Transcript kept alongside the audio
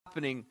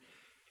happening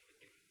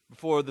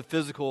before the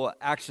physical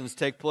actions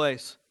take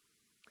place.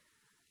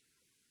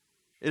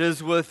 It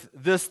is with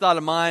this thought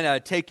in mind I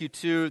take you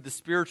to the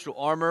spiritual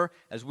armor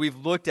as we've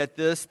looked at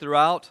this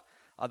throughout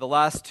the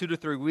last 2 to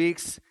 3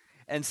 weeks,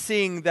 and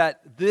seeing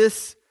that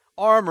this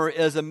armor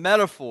is a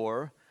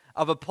metaphor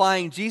of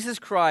applying Jesus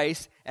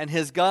Christ and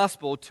His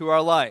gospel to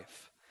our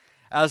life.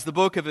 As the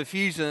book of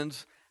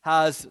Ephesians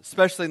has,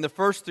 especially in the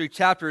first 3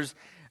 chapters,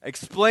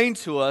 explained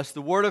to us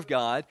the Word of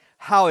God,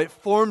 how it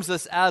forms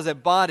us as a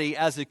body,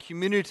 as a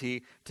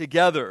community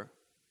together.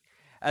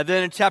 And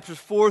then in chapters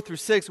 4 through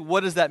 6,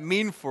 what does that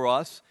mean for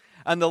us?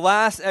 And the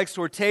last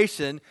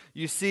exhortation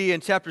you see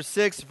in chapter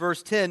 6,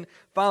 verse 10,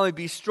 finally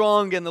be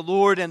strong in the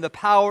Lord and the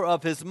power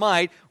of His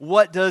might.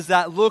 What does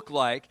that look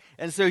like?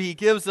 And so he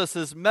gives us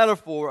this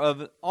metaphor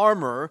of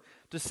armor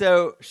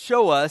to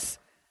show us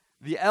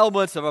the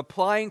elements of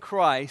applying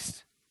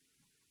Christ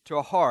to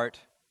our heart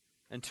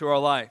and to our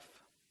life.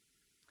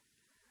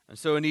 And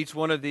so in each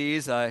one of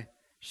these, I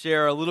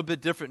share a little bit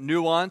different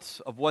nuance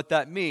of what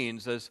that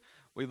means as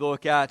we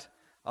look at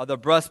the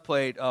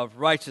breastplate of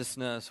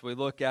righteousness. We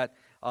look at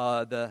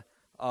the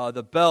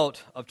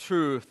belt of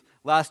truth.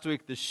 Last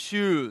week, the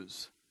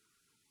shoes,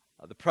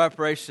 the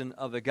preparation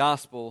of the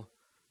gospel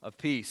of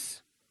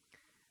peace.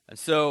 And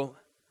so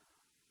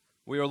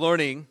we are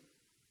learning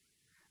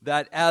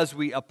that as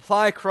we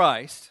apply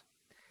Christ,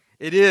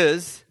 it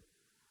is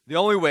the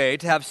only way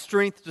to have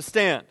strength to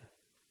stand.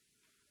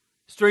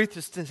 Strength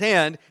to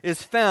stand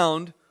is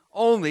found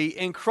only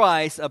in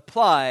Christ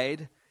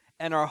applied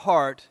in our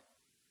heart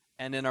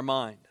and in our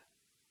mind.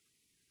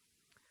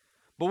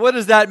 But what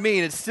does that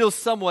mean? It's still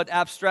somewhat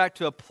abstract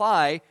to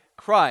apply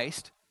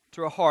Christ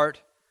to our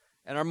heart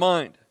and our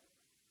mind.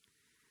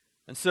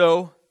 And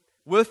so,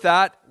 with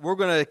that, we're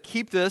going to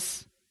keep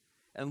this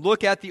and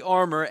look at the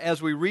armor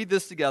as we read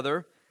this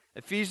together.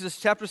 Ephesians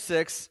chapter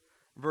 6,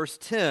 verse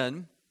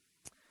 10,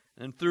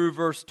 and through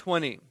verse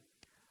 20.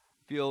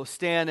 If you'll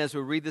stand as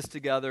we read this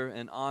together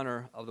in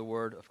honor of the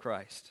Word of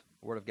Christ,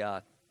 the Word of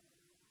God.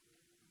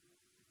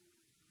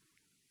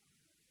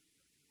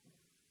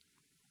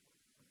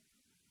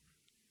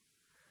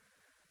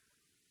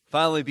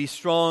 Finally, be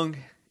strong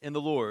in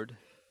the Lord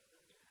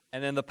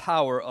and in the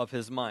power of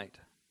His might.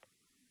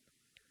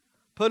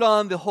 Put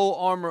on the whole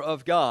armor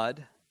of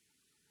God,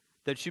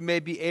 that you may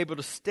be able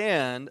to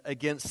stand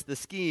against the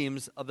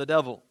schemes of the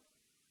devil.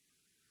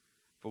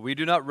 For we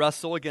do not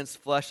wrestle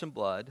against flesh and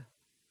blood,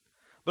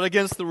 but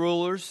against the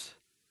rulers,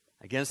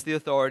 against the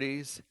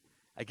authorities,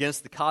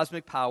 against the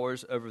cosmic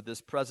powers over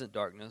this present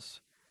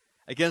darkness,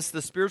 against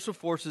the spiritual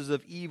forces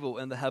of evil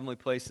in the heavenly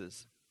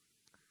places.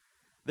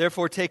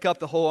 Therefore take up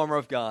the whole armor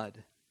of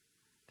God,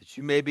 that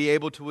you may be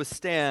able to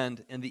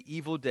withstand in the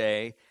evil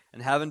day,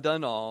 and having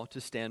done all,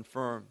 to stand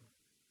firm.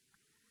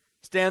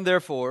 Stand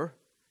therefore,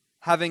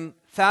 having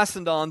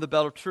fastened on the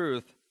belt of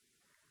truth,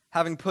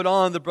 having put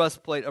on the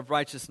breastplate of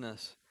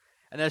righteousness,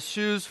 and as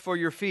shoes for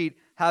your feet,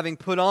 having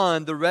put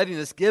on the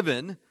readiness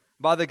given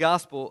by the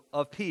gospel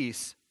of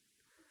peace.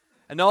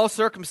 In all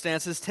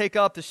circumstances, take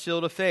up the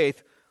shield of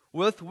faith,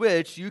 with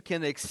which you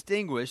can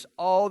extinguish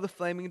all the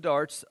flaming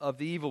darts of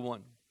the evil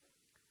one.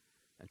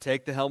 And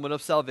take the helmet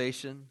of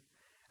salvation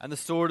and the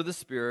sword of the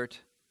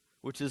Spirit,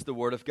 which is the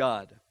Word of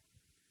God.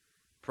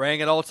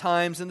 Praying at all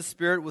times in the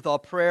Spirit with all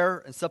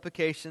prayer and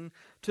supplication.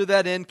 To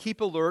that end,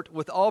 keep alert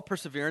with all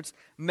perseverance,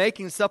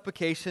 making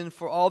supplication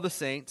for all the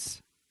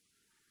saints,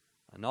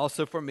 and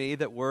also for me,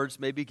 that words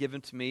may be given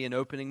to me in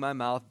opening my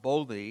mouth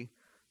boldly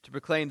to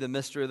proclaim the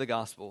mystery of the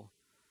gospel,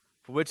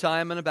 for which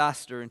I am an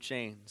ambassador in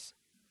chains,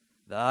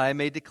 that I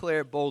may declare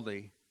it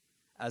boldly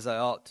as I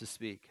ought to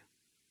speak.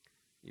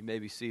 You may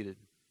be seated.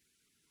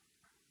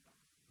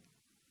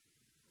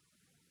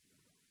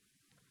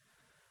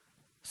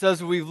 So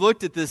as we've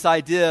looked at this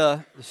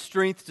idea, the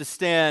strength to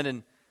stand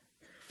and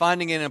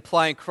finding and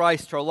applying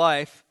Christ to our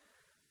life,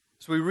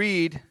 as we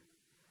read,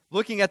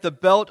 looking at the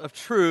belt of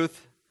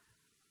truth,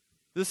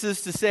 this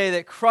is to say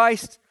that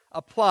Christ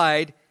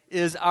applied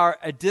is our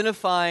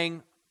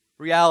identifying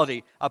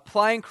reality.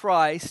 Applying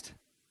Christ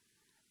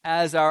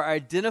as our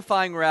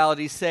identifying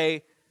reality,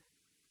 say,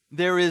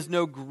 there is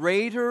no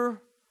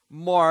greater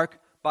mark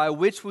by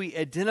which we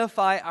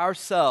identify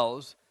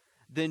ourselves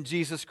than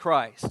Jesus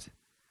Christ.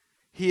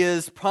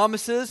 His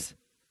promises,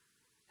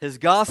 His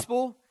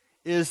gospel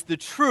is the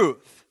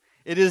truth.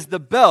 It is the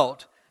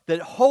belt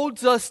that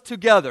holds us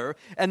together,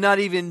 and not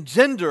even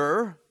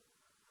gender,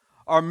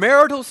 our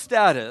marital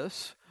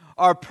status,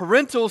 our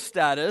parental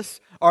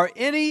status, or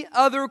any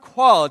other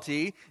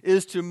quality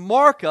is to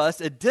mark us,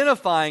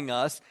 identifying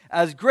us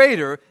as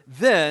greater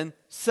than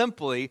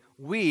simply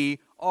we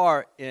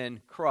are in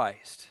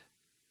Christ.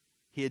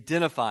 He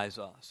identifies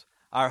us.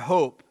 Our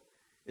hope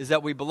is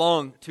that we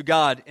belong to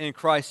God in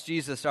Christ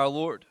Jesus our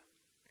Lord.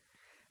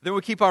 Then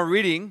we keep on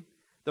reading.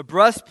 The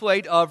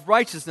breastplate of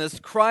righteousness,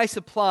 Christ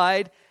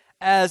applied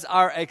as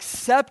our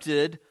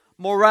accepted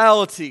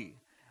morality.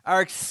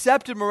 Our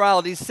accepted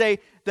morality say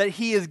that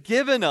He has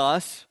given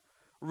us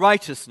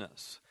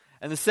righteousness.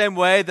 In the same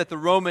way that the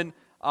Roman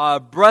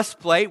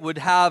breastplate would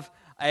have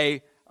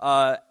a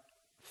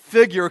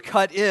figure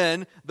cut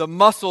in, the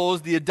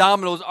muscles, the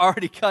abdominals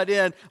already cut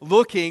in,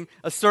 looking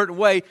a certain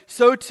way,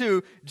 so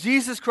too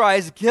Jesus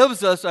Christ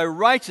gives us a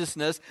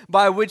righteousness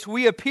by which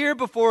we appear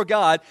before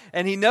God,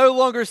 and He no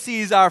longer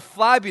sees our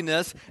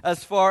flabbiness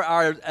as far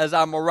as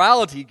our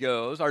morality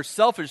goes, our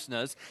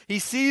selfishness. He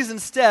sees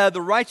instead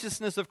the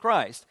righteousness of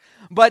Christ.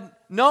 But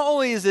not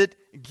only is it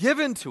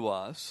given to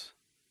us,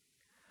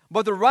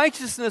 but the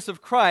righteousness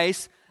of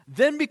Christ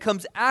then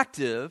becomes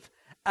active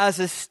as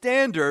a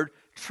standard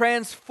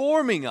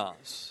transforming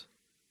us.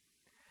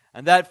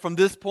 And that from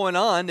this point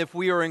on, if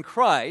we are in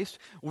Christ,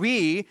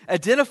 we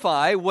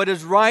identify what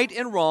is right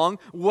and wrong,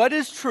 what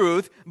is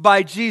truth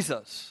by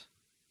Jesus,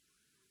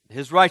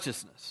 His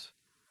righteousness.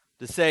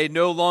 To say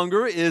no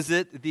longer is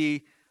it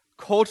the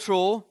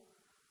cultural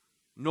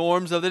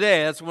norms of the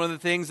day. That's one of the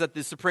things that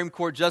the Supreme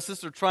Court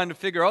justices are trying to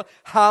figure out,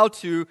 how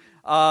to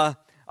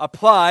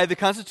apply the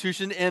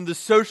Constitution and the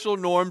social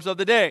norms of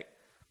the day.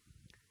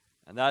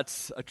 And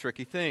that's a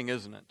tricky thing,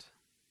 isn't it?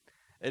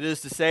 It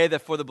is to say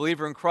that for the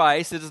believer in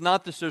Christ, it is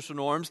not the social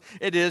norms,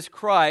 it is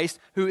Christ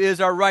who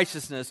is our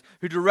righteousness,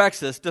 who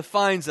directs us,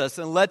 defines us,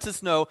 and lets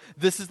us know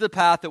this is the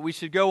path that we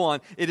should go on.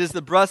 It is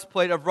the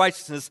breastplate of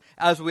righteousness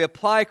as we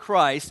apply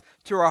Christ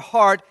to our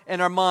heart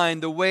and our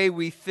mind, the way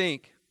we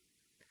think.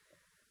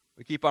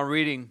 We keep on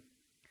reading.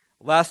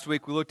 Last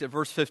week we looked at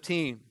verse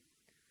 15.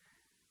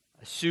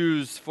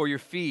 Shoes for your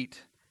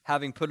feet,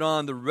 having put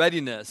on the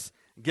readiness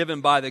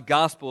given by the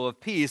gospel of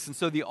peace. And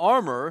so the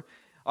armor,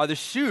 or the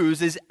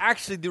shoes, is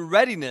actually the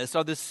readiness,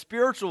 or the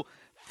spiritual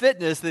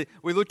fitness.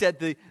 We looked at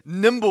the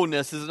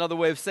nimbleness is another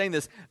way of saying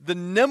this. The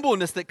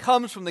nimbleness that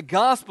comes from the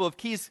gospel of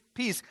peace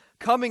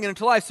coming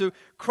into life. So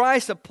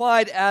Christ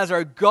applied as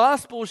our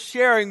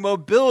gospel-sharing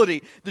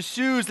mobility, the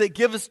shoes that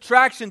give us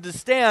traction to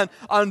stand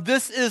on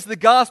this is the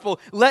gospel.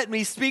 Let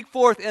me speak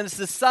forth in a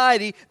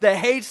society that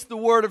hates the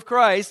word of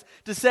Christ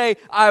to say,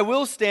 I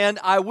will stand,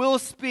 I will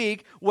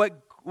speak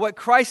what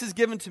Christ has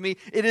given to me.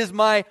 It is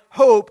my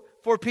hope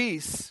for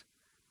peace.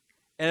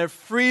 And it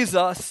frees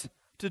us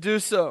to do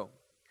so.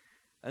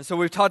 And so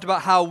we've talked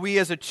about how we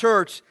as a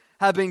church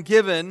have been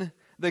given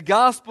the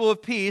gospel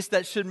of peace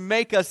that should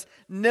make us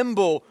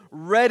nimble,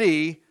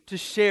 ready to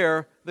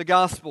share the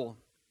gospel.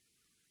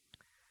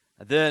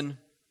 And then,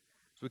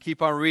 as we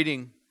keep on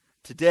reading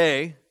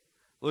today,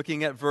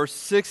 looking at verse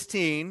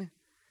 16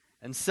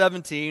 and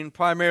 17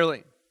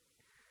 primarily.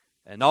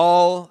 In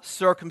all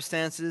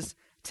circumstances,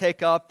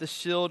 take up the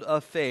shield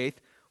of faith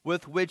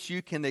with which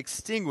you can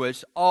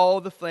extinguish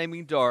all the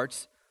flaming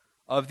darts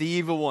of the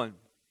evil one.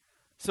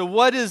 So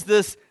what is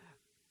this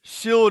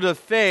shield of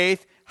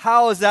faith?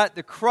 How is that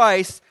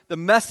the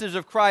message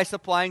of Christ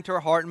applying to our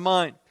heart and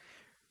mind?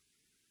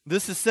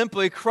 This is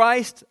simply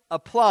Christ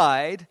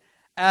applied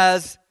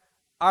as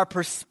our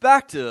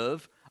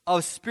perspective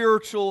of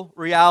spiritual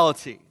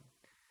reality.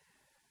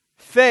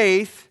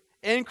 Faith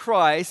in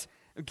Christ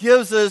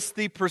gives us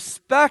the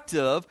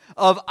perspective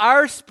of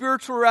our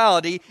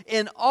spirituality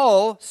in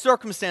all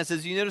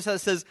circumstances. You notice how it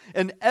says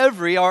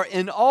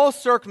in all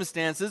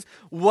circumstances.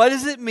 What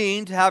does it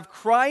mean to have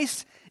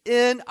Christ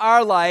in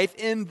our life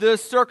in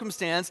this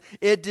circumstance?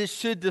 It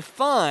should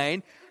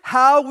define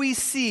how we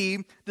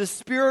see the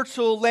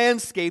spiritual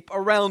landscape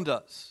around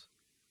us.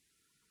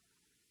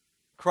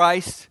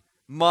 Christ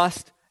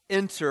must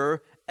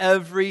enter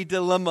every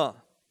dilemma,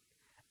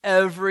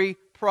 every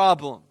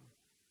problem,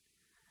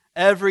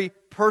 every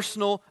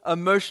personal,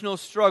 emotional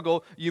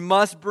struggle. You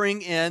must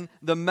bring in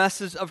the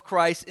message of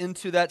Christ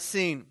into that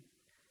scene.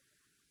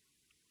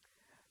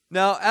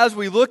 Now, as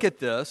we look at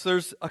this,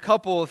 there's a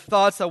couple of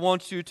thoughts I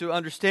want you to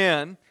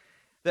understand.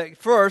 That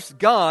first,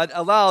 God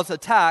allows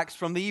attacks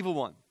from the evil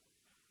one.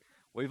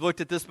 We've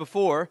looked at this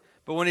before,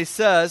 but when He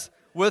says,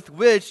 with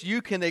which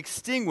you can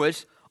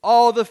extinguish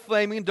all the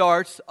flaming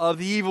darts of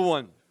the evil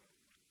one.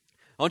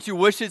 Don't you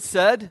wish it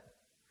said,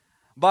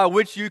 by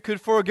which you could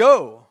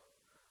forego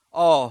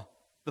all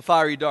the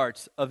fiery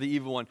darts of the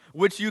evil one,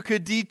 which you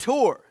could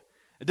detour.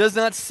 It does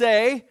not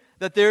say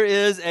that there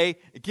is a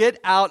get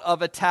out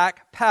of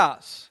attack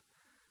pass,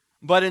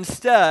 but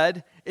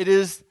instead it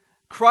is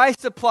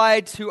Christ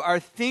applied to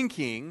our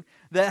thinking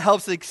that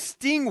helps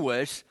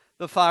extinguish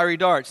the fiery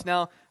darts.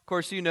 Now, of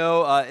course, you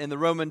know, in the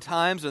Roman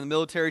times or the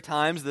military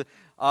times,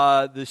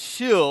 the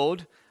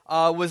shield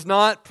was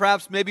not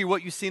perhaps maybe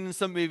what you've seen in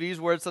some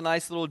movies where it's a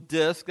nice little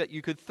disc that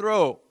you could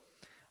throw.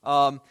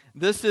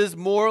 This is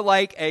more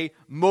like a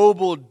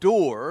mobile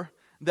door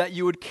that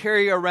you would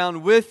carry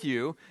around with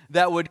you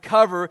that would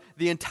cover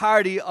the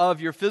entirety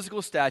of your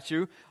physical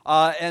stature.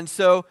 And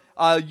so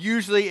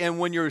usually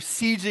when you're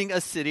sieging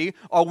a city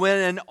or when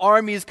an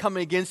army is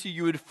coming against you,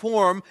 you would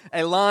form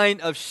a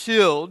line of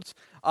shields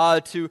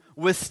to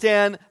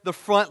withstand the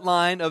front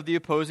line of the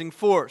opposing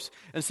force.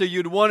 And so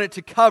you'd want it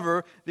to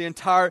cover the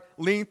entire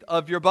length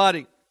of your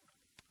body.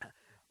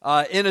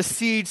 In a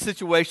siege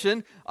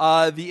situation,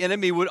 the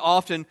enemy would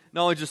often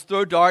not only just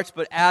throw darts,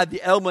 but add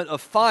the element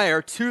of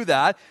fire to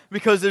that,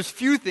 because there's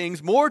few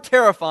things more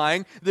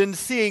terrifying than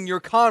seeing your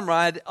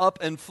comrade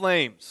up in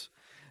flames.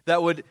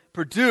 That would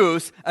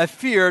produce a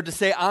fear to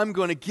say, I'm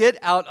going to get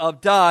out of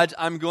Dodge,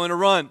 I'm going to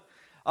run.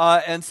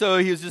 And so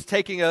he was just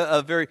taking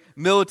a very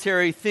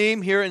military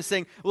theme here and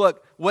saying,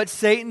 look, what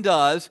Satan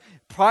does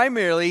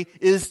primarily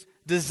is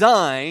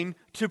designed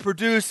to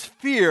produce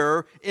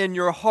fear in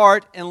your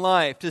heart and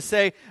life. To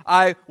say,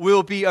 I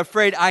will be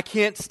afraid, I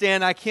can't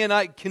stand, I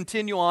cannot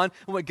continue on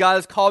what God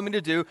has called me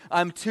to do,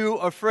 I'm too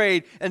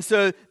afraid. And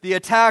so the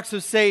attacks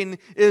of Satan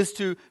is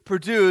to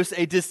produce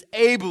a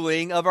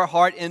disabling of our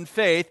heart in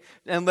faith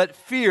and let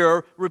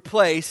fear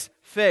replace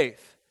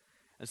faith.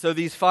 And so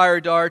these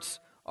fire darts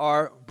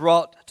are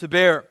brought to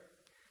bear.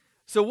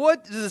 So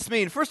what does this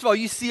mean? First of all,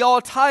 you see all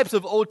types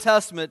of Old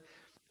Testament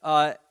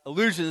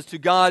allusions to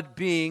God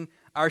being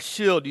our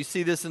shield. You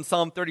see this in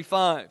Psalm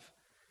 35.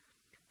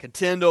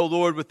 Contend, O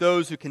Lord, with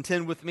those who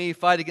contend with me.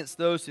 Fight against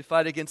those who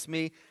fight against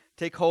me.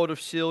 Take hold of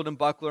shield and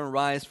buckler and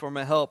rise for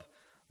my help.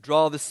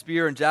 Draw the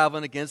spear and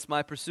javelin against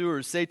my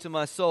pursuers. Say to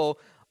my soul,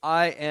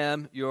 I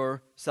am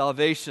your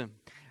salvation.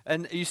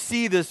 And you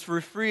see this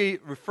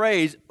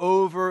rephrase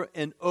over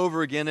and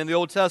over again in the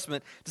Old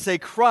Testament to say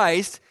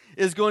Christ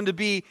is going to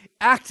be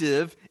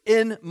active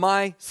in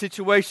my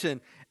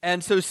situation.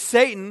 And so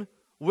Satan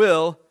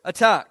will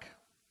attack.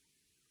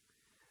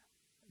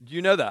 Do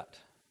you know that?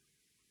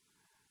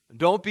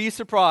 Don't be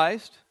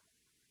surprised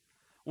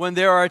when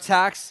there are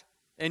attacks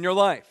in your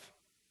life.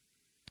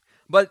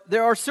 But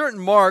there are certain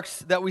marks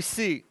that we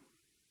see.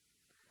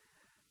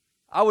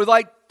 I would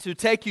like to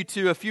take you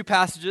to a few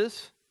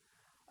passages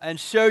and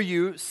show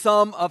you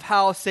some of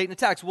how Satan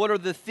attacks. What are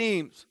the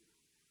themes?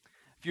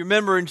 If you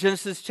remember in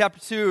Genesis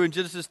chapter 2 and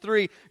Genesis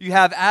 3, you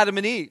have Adam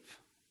and Eve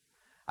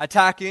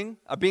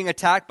being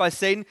attacked by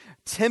Satan,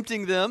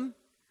 tempting them.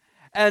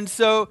 And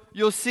so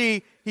you'll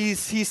see he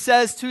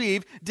says to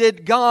Eve,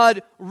 did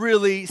God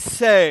really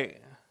say?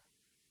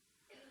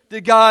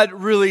 Did God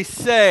really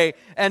say?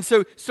 And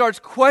so starts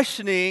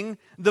questioning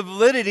the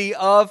validity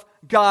of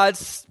God's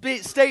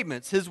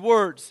statements, his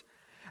words.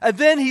 And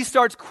then he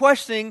starts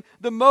questioning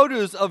the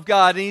motives of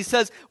God. And he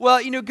says,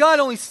 well, God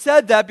only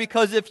said that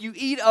because if you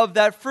eat of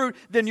that fruit,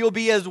 then you'll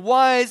be as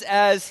wise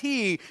as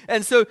he.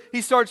 And so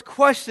he starts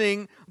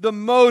questioning the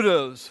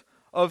motives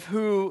of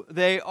who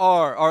they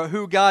are, or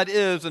who God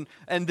is,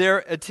 and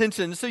their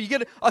attention. So you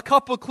get a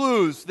couple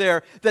clues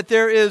there, that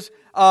there is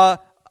a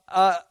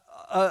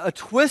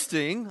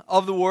twisting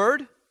of the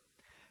word.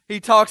 He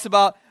talks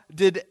about,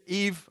 he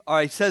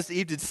says to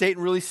Eve, did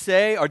Satan really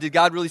say, or did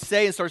God really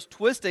say, and starts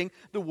twisting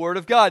the word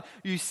of God.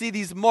 You see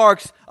these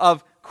marks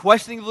of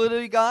questioning the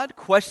validity of God,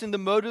 questioning the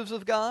motives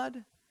of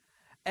God,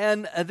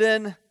 and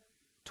then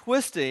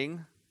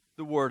twisting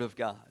the word of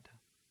God.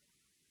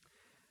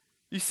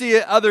 You see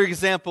other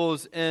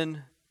examples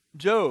in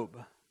Job,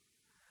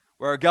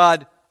 where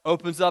God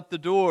opens up the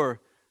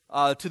door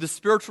to the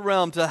spiritual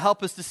realm to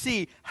help us to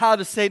see how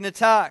does Satan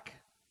attack.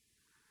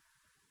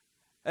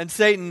 And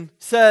Satan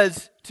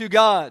says to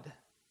God,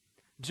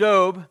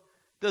 Job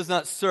does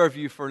not serve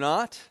you for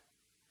naught,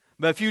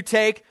 but if you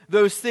take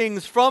those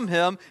things from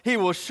him, he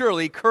will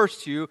surely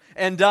curse you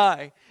and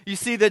die. You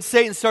see that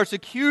Satan starts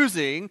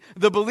accusing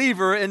the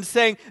believer and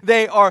saying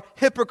they are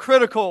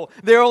hypocritical.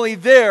 They're only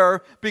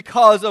there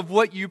because of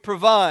what you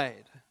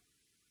provide.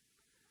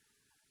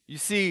 You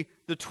see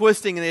the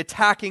twisting and the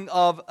attacking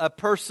of a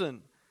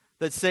person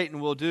that Satan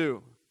will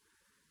do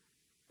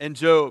in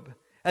Job.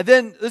 And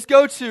then let's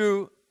go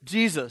to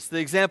Jesus, the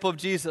example of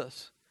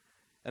Jesus.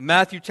 In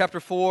Matthew chapter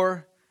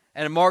 4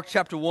 and in Mark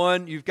chapter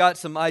 1, you've got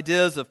some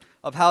ideas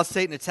of how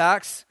Satan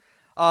attacks.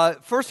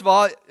 First of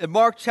all, in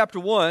Mark chapter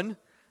 1,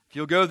 if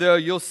you'll go there,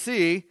 you'll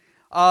see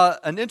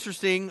an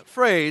interesting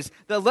phrase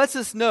that lets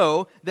us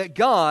know that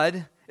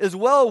God is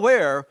well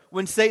aware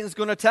when Satan's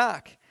going to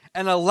attack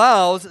and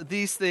allows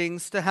these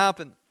things to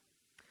happen.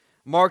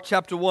 Mark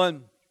chapter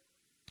 1,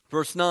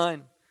 verse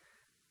 9.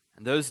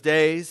 In those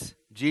days,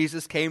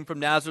 Jesus came from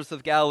Nazareth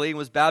of Galilee and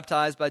was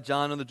baptized by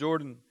John in the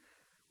Jordan.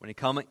 When he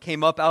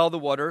came up out of the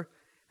water,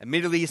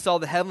 immediately he saw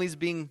the heavens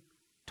being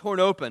torn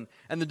open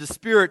and the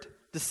Spirit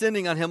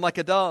descending on him like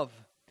a dove.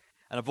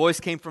 And a voice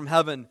came from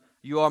heaven,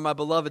 you are my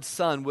beloved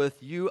Son,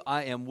 with you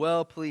I am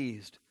well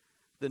pleased.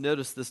 Then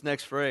notice this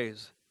next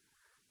phrase.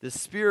 The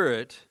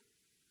Spirit,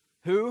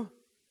 who?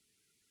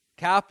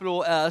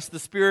 Capital S, the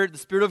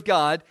Spirit of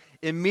God,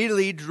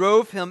 immediately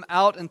drove him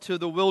out into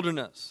the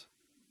wilderness.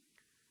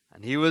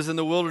 And he was in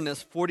the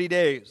wilderness 40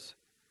 days,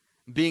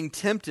 being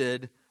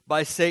tempted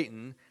by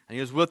Satan, and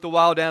he was with the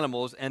wild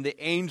animals, and the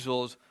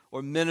angels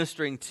were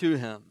ministering to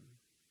him.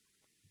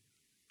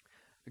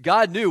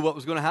 God knew what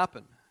was going to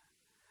happen.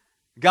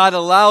 God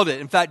allowed it,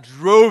 in fact,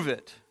 drove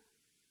it,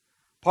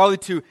 partly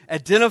to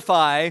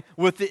identify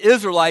with the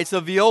Israelites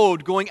of the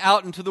old going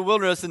out into the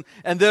wilderness.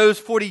 And those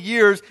 40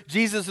 years,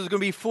 Jesus is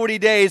going to be 40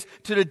 days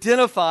to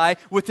identify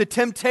with the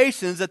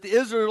temptations that the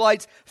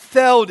Israelites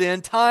failed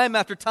in time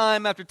after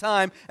time after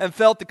time and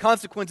felt the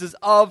consequences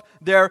of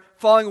their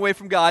falling away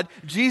from God.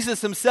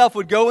 Jesus himself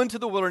would go into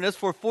the wilderness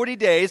for 40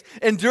 days,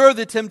 endure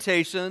the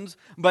temptations,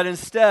 but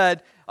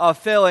instead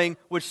failing,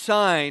 would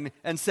shine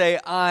and say,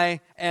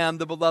 I am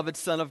the beloved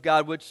Son of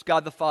God, which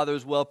God the Father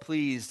is well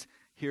pleased.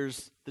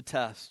 Here's the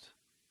test.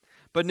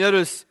 But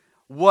notice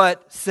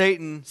what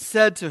Satan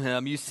said to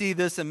him. You see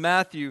this in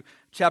Matthew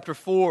chapter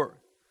 4,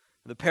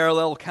 the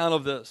parallel account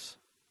of this.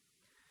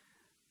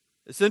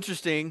 It's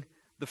interesting,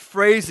 the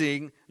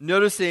phrasing,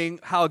 noticing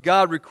how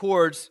God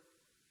records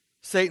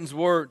Satan's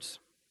words.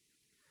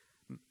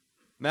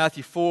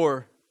 Matthew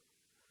 4,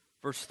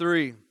 verse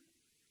 3.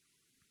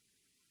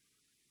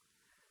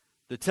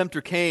 The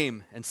tempter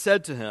came and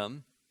said to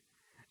him,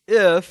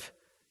 "If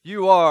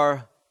you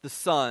are the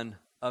Son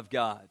of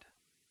God."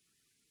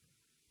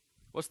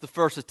 What's the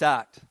first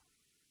attack?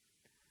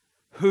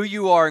 Who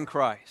you are in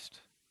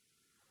Christ.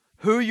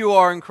 Who you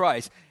are in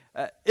Christ.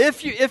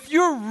 If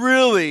you're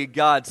really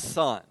God's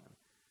Son,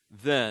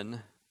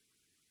 then,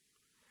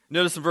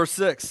 notice in verse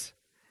 6,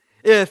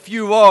 if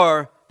you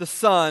are the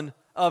Son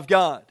of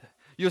God.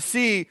 You'll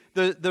see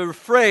the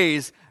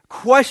phrase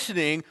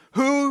questioning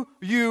who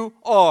you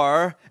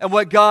are and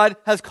what God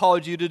has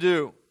called you to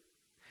do.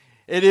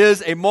 It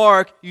is a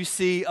mark you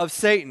see of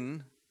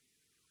Satan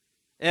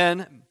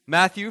in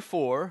Matthew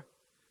 4.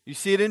 You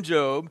see it in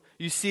Job.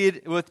 You see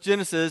it with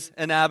Genesis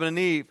and Adam and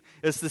Eve.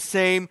 It's the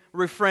same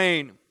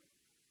refrain.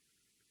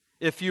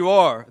 If you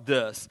are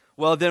this,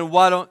 well then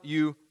why don't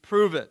you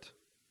prove it?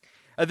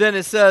 And then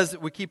it says,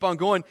 we keep on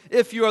going,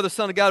 if you are the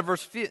Son of God,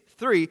 verse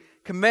 3,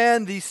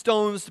 command these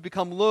stones to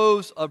become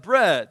loaves of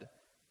bread.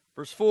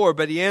 Verse 4,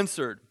 but he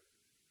answered,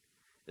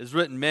 it is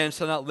written, man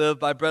shall not live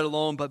by bread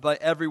alone, but by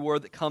every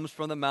word that comes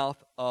from the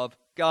mouth of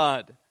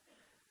God.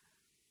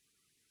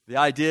 The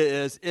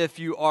idea is, if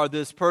you are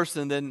this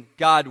person, then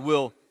God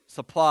will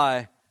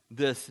supply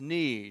this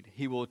need.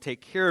 He will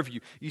take care of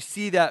you. You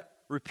see that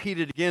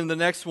repeated again in the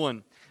next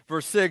one.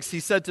 Verse 6, he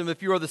said to him,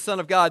 if you are the Son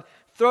of God,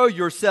 throw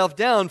yourself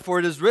down, for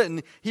it is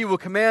written, he will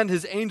command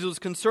his angels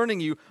concerning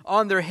you.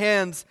 On their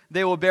hands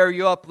they will bear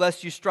you up,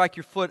 lest you strike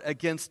your foot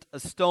against a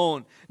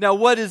stone. Now,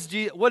 what is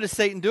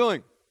Satan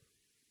doing?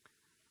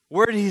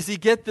 Where does he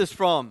get this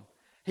from?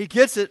 He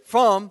gets it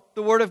from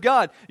the Word of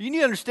God. You need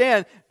to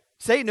understand,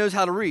 Satan knows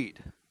how to read.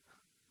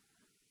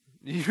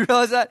 You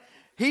realize that?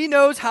 He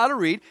knows how to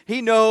read.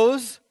 He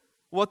knows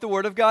what the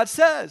Word of God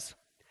says.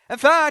 In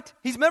fact,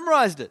 he's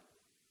memorized it.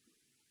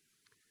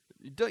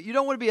 You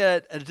don't want to be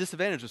at a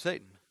disadvantage with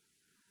Satan.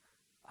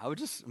 I would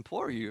just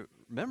implore you,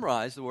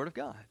 memorize the Word of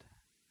God.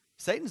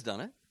 Satan's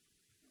done it,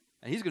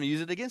 and he's going to use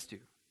it against you.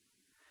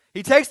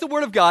 He takes the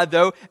Word of God,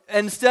 though,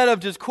 and instead of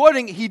just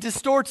quoting, he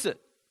distorts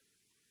it.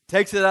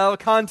 Takes it out of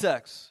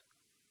context.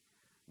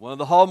 One of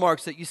the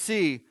hallmarks that you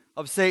see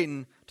of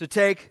Satan, to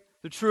take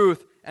the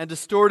truth and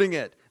distorting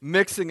it,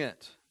 mixing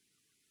it.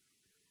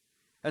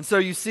 And so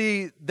you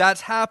see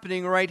that's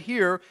happening right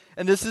here,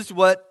 and this is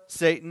what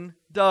Satan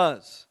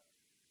does.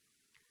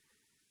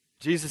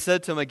 Jesus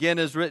said to him, again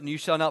it is written, you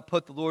shall not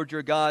put the Lord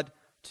your God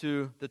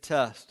to the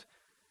test.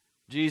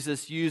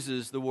 Jesus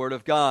uses the Word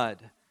of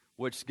God,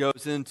 which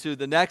goes into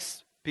the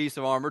next piece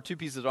of armor, two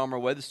pieces of armor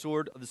away, the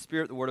sword of the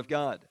Spirit, the Word of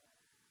God.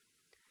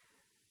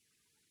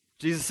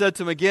 Jesus said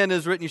to him, again it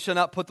is written, you shall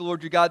not put the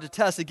Lord your God to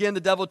test. Again,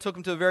 the devil took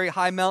him to a very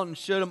high mountain,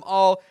 showed him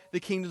all the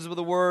kingdoms of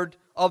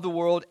the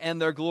world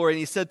and their glory. And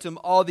he said to him,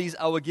 all these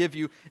I will give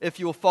you if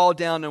you will fall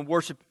down and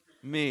worship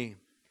me.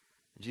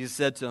 And Jesus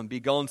said to him,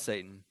 be gone,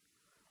 Satan,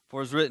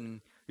 for it is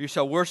written, you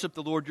shall worship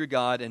the Lord your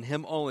God, and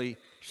him only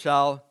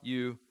shall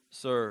you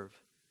serve.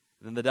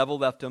 And then the devil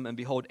left him, and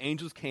behold,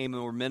 angels came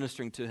and were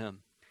ministering to him.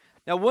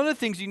 Now, one of the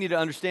things you need to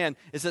understand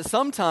is that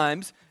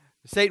sometimes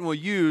Satan will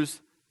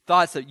use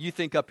thoughts that you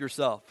think up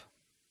yourself.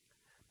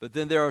 But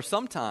then there are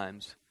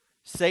sometimes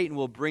Satan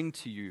will bring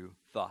to you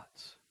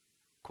thoughts,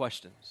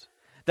 questions,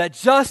 that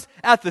just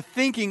at the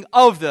thinking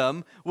of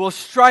them will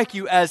strike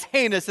you as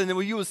heinous, and then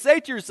you will say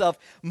to yourself,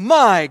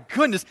 my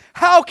goodness,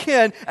 how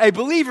can a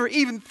believer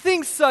even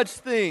think such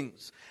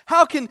things?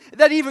 How can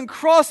that even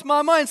cross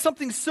my mind?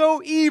 Something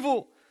so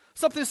evil,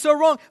 something so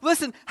wrong.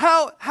 Listen,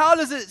 how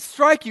does it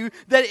strike you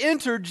that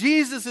entered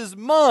Jesus'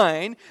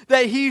 mind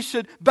that he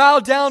should bow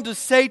down to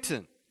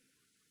Satan?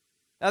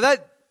 Now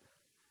that,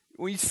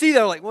 when you see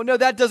that, like, well, no,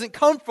 that doesn't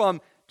come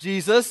from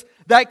Jesus.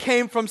 That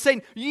came from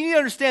Satan. You need to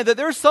understand that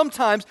there are some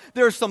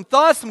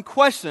thoughts, some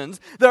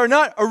questions that are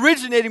not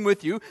originating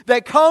with you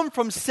that come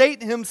from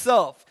Satan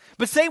himself.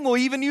 But Satan will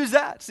even use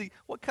that. See,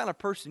 what kind of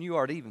person you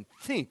are to even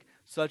think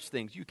such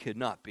things? You could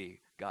not be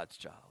God's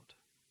child.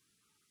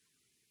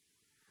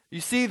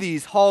 You see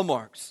these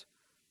hallmarks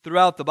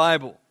throughout the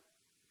Bible.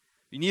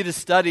 You need to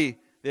study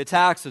the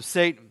attacks of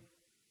Satan.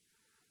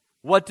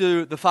 What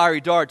do the fiery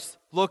darts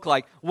look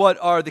like? What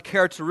are the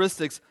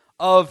characteristics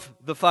of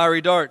the fiery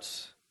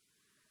darts?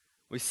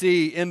 We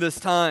see in this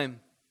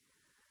time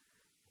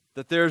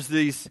that there's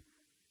these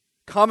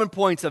common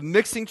points of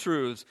mixing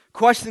truths,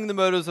 questioning the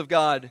motives of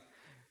God,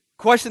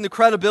 questioning the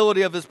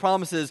credibility of His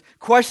promises,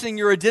 questioning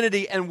your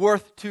identity and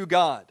worth to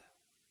God.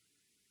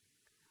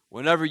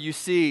 Whenever you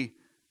see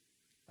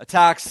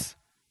attacks,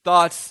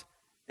 thoughts,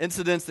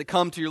 incidents that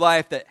come to your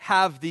life that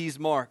have these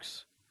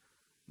marks,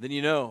 then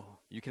you know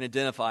you can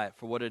identify it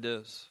for what it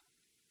is.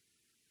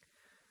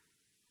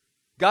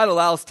 God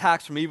allows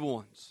attacks from evil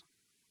ones.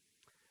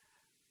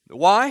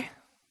 Why?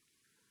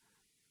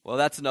 Well,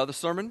 that's another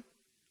sermon.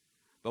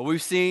 But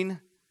we've seen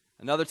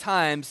And other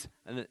times,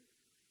 and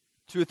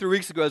 2 or 3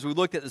 weeks ago, as we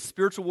looked at the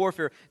spiritual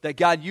warfare, that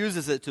God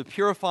uses it to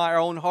purify our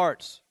own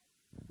hearts,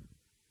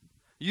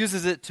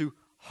 uses it to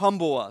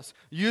humble us,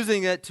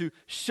 using it to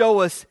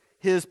show us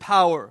His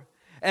power.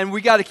 And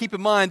we got to keep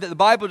in mind that the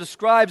Bible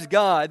describes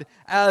God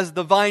as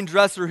the vine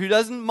dresser who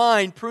doesn't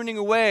mind pruning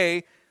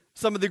away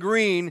some of the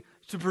green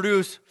to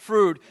produce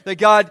fruit. That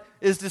God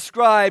is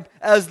described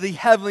as the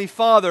Heavenly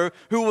Father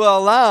who will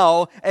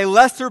allow a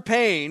lesser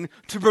pain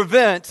to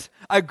prevent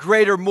a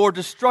greater, more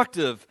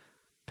destructive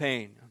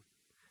pain.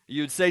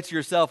 You'd say to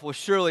yourself, well,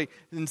 surely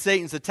in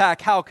Satan's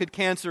attack, how could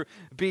cancer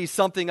be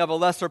something of a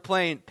lesser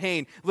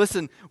pain?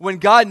 Listen, when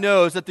God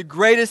knows that the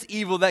greatest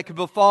evil that could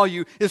befall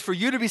you is for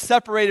you to be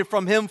separated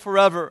from Him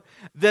forever,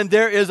 then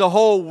there is a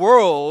whole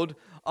world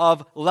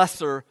of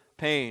lesser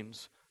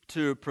pains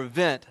to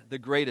prevent the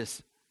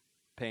greatest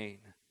pain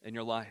in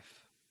your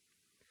life.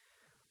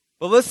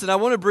 But listen, I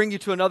want to bring you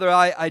to another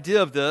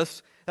idea of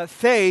this, that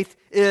faith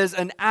is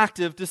an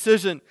active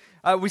decision.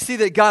 We see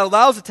that God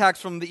allows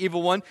attacks from the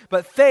evil one,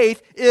 but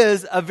faith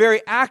is a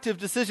very active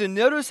decision.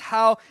 Notice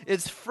how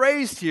it's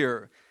phrased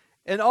here.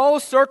 In all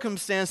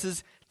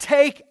circumstances,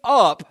 take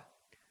up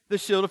the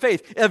shield of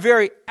faith. A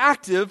very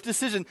active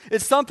decision.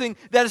 It's something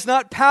that is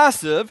not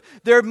passive.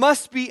 There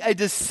must be a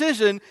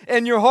decision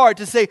in your heart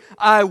to say,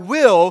 I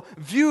will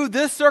view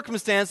this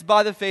circumstance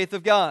by the faith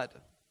of God.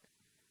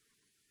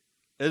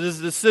 It is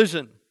a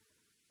decision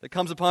that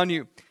comes upon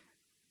you.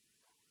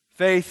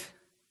 Faith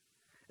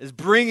is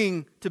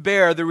bringing to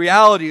bear the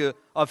reality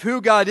of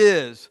who God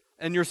is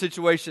in your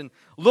situation.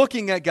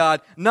 Looking at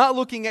God, not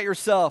looking at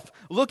yourself.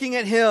 Looking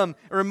at Him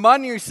and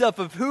reminding yourself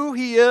of who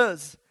He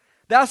is.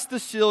 That's the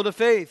shield of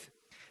faith.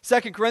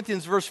 2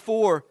 Corinthians verse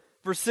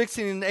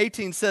 16 and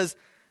 18 says,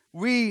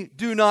 we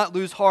do not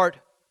lose heart,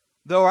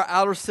 though our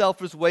outer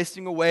self is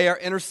wasting away, our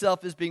inner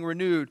self is being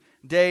renewed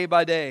day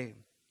by day.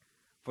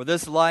 For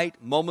this light,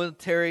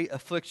 momentary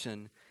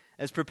affliction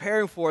is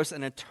preparing for us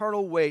an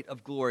eternal weight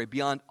of glory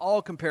beyond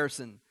all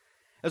comparison,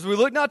 as we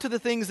look not to the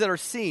things that are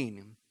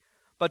seen,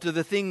 but to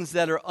the things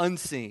that are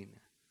unseen.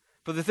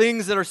 For the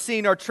things that are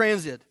seen are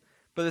transient,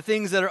 but the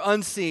things that are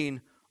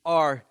unseen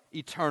are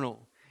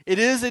eternal. It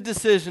is a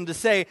decision to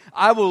say,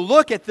 I will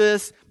look at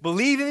this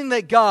believing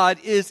that God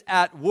is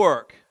at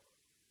work.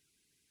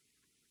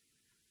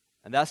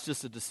 And that's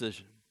just a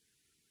decision.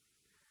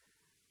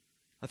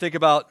 I think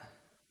about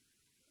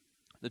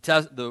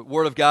the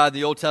Word of God,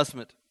 the Old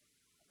Testament.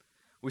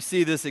 We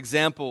see this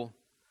example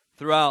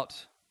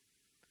throughout.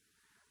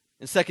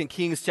 In 2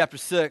 Kings chapter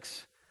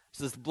 6,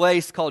 there's this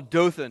place called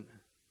Dothan.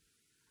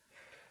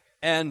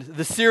 And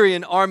the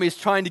Syrian army is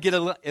trying to get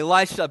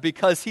Elisha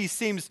because he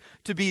seems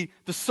to be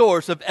the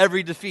source of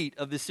every defeat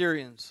of the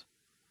Syrians.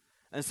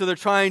 And so they're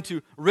trying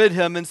to rid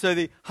him, and so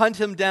they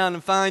hunt him down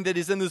and find that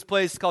he's in this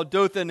place called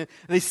Dothan, and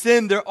they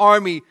send their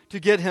army to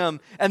get him.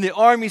 And the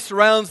army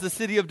surrounds the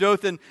city of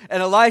Dothan,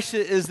 and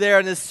Elisha is there,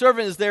 and his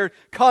servant is there,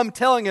 come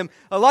telling him,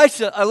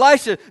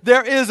 Elisha,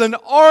 there is an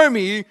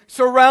army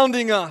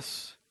surrounding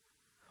us.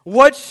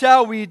 What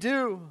shall we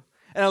do?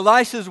 And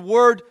Elisha's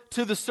word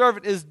to the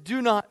servant is,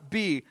 do not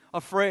be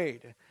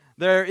afraid.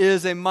 There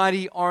is a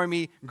mighty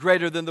army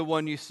greater than the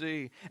one you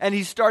see. And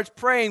he starts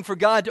praying for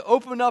God to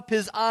open up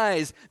his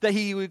eyes that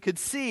he could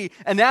see.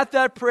 And at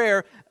that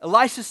prayer,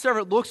 Elisha's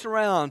servant looks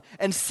around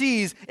and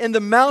sees in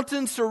the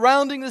mountains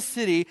surrounding the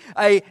city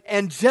an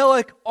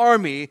angelic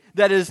army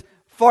that is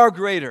far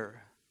greater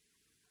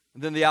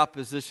than the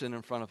opposition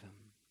in front of him.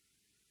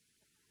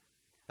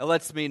 It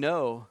lets me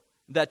know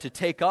that to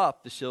take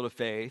up the shield of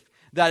faith,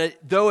 that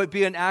though it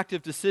be an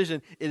active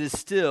decision, it is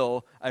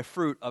still a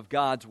fruit of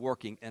God's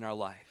working in our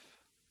life.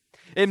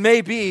 It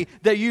may be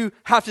that you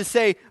have to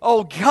say,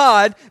 oh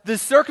God, the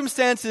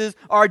circumstances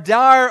are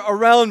dire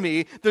around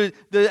me.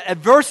 The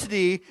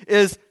adversity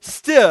is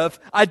stiff.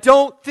 I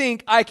don't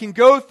think I can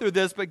go through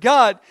this. But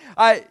God,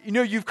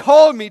 you've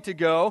called me to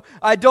go.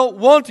 I don't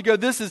want to go.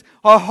 This is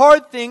a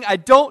hard thing. I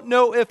don't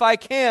know if I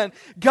can.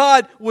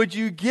 God, would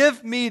you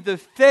give me the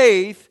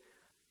faith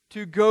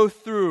to go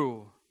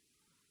through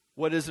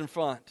what is in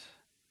front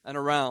and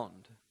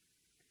around?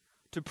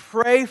 To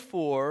pray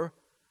for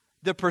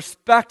the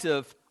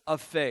perspective of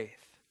faith.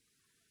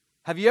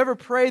 Have you ever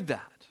prayed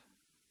that?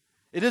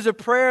 It is a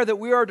prayer that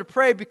we are to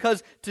pray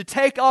because to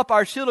take up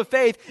our shield of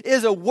faith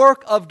is a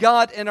work of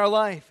God in our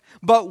life.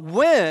 But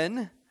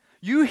when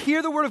you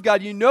hear the Word of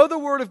God, you know the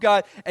Word of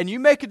God, and you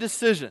make a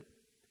decision,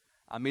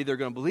 I'm either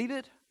going to believe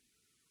it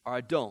or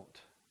I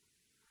don't,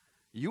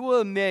 you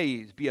will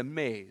be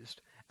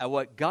amazed at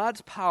what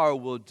God's power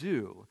will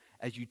do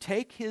as you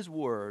take His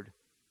Word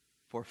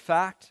for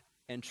fact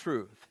and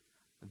truth.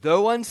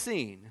 Though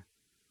unseen,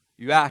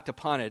 you act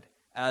upon it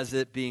as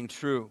it being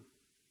true.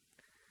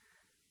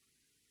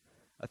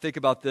 I think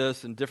about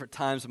this in different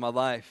times of my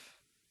life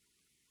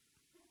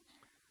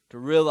to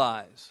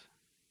realize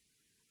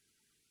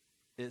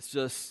it's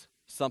just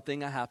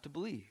something I have to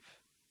believe.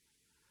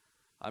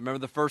 I remember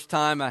the first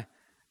time I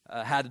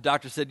had the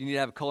doctor said you need to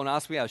have a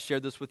colonoscopy. I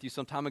shared this with you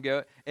some time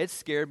ago. It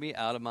scared me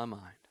out of my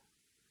mind.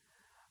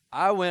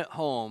 I went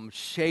home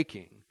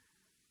shaking.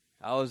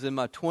 I was in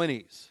my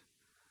 20s.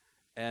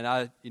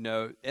 And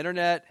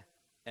internet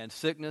and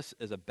sickness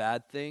is a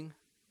bad thing.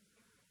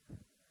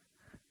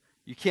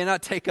 You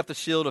cannot take up the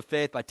shield of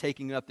faith by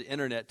taking up the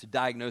internet to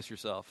diagnose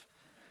yourself.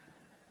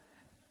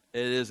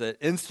 It is an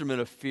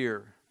instrument of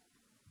fear.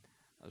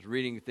 I was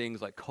reading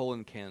things like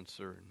colon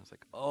cancer, and I was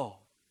like, oh,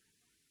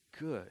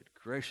 good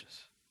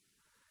gracious.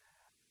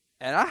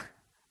 And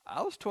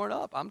I was torn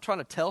up. I'm trying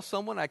to tell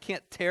someone. I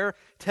can't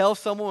tell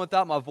someone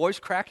without my voice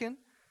cracking.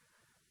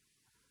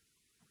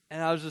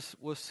 And I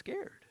was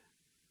scared.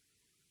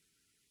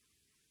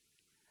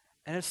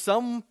 And at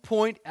some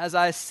point, as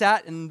I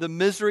sat in the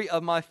misery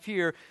of my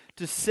fear,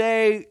 to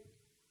say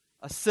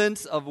a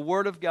sense of a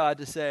word of God,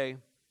 to say,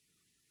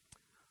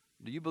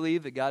 do you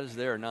believe that God is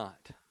there or not?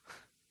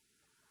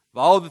 Of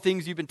all the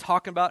things you've been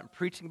talking about and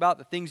preaching about,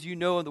 the things you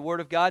know in the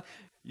Word of God,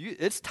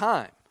 it's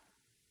time.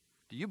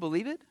 Do you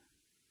believe it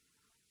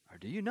or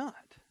do you not?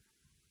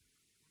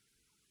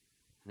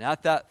 And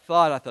at that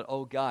thought, I thought,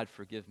 oh God,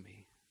 forgive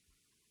me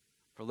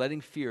for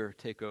letting fear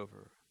take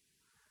over.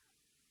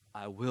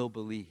 I will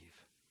believe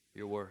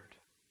your word.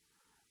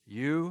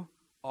 You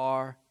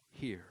are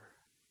here,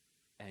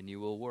 and you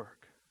will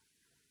work.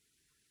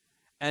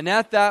 And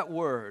at that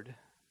word,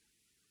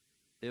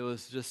 it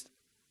was just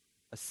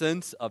a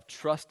sense of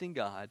trusting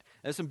God. And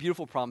there's some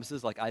beautiful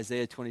promises like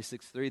Isaiah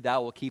 26:3,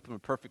 thou will keep him in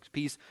perfect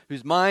peace,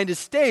 whose mind is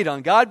stayed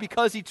on God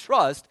because he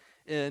trusts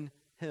in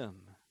him.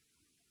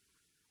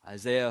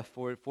 Isaiah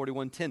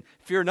 41:10,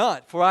 fear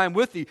not, for I am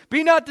with thee.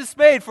 Be not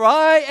dismayed, for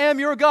I am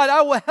your God.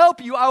 I will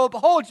help you. I will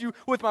uphold you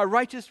with my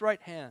righteous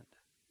right hand.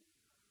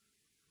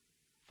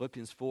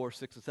 Philippians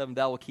 4:6-7,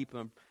 thou will keep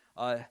him.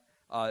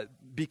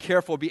 Be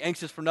careful, be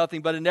anxious for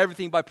nothing, but in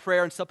everything by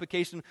prayer and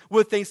supplication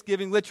with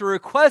thanksgiving, let your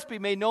request be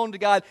made known to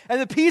God.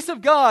 And the peace of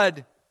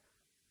God,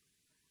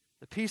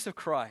 the peace of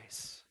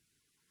Christ,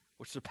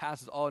 which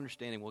surpasses all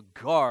understanding, will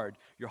guard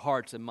your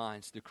hearts and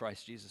minds through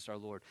Christ Jesus our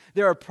Lord.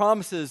 There are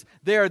promises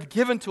there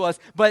given to us,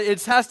 but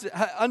it has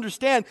to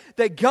understand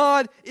that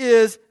God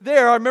is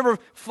there. I remember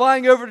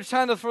flying over to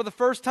China for the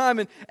first time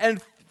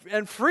and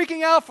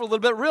freaking out for a little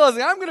bit,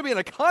 realizing I'm going to be in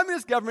a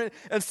communist government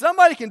and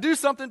somebody can do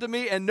something to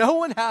me and no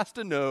one has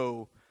to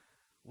know.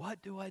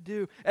 What do I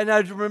do? And I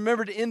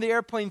remembered in the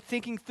airplane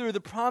thinking through the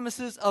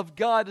promises of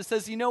God that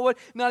says, you know what?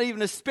 Not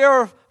even a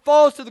sparrow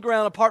falls to the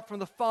ground apart from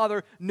the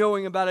Father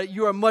knowing about it.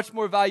 You are much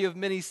more value of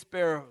many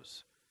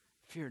sparrows.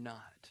 Fear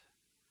not.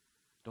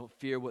 Don't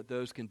fear what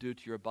those can do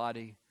to your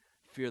body.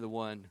 Fear the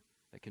one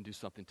that can do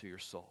something to your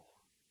soul.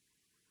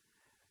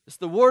 It's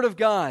the Word of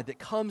God that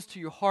comes to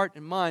your heart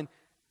and mind,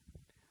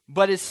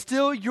 but it's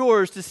still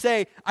yours to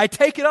say, I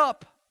take it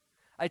up.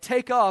 I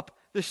take up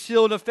the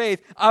shield of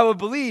faith. I will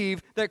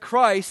believe that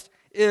Christ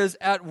is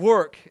at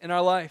work in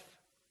our life.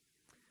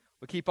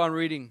 We'll keep on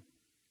reading.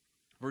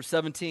 Verse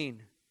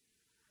 17.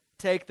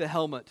 Take the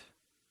helmet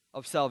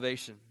of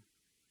salvation.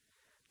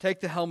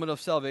 Take the helmet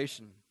of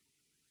salvation.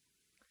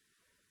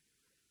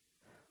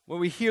 When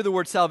we hear the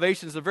word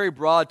salvation, it's a very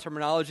broad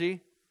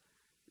terminology.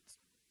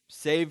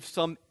 Save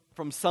some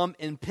from some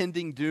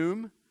impending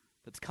doom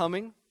that's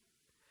coming.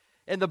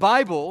 In the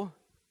Bible,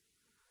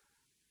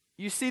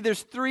 you see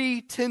there's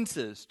three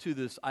tenses to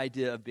this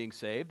idea of being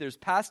saved. There's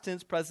past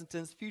tense, present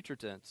tense, future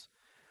tense.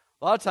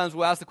 A lot of times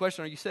we'll ask the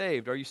question, are you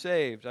saved? Are you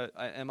saved?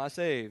 Am I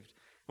saved?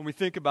 When we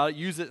think about it,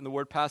 use it in the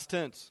word past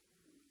tense.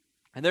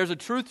 And there's a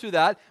truth to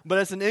that, but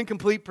it's an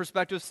incomplete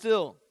perspective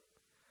still.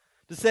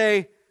 To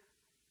say,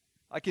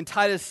 like in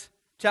Titus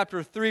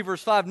chapter 3,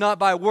 verse 5, not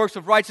by works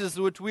of righteousness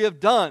which we have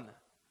done,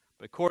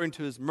 but according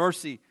to his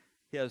mercy,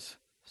 he has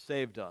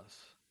saved us.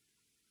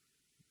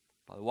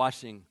 By the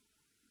washing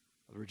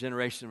of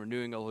regeneration and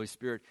renewing of the Holy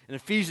Spirit. In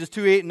Ephesians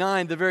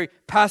 2:8-9, the very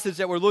passage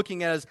that we're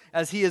looking at,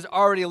 as he has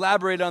already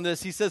elaborated on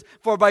this, he says,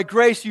 for by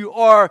grace you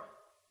are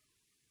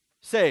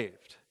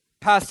saved.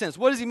 Past tense.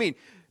 What does he mean?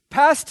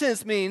 Past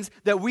tense means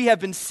that we have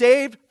been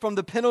saved from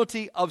the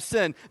penalty of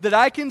sin. That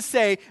I can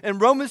say in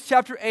Romans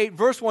chapter 8,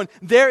 verse 1,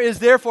 there is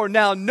therefore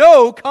now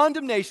no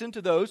condemnation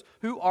to those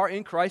who are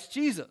in Christ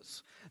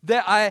Jesus.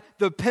 That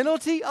the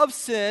penalty of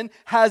sin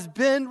has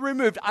been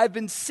removed. I've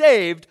been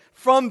saved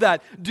from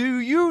that. Do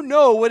you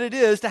know what it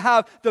is to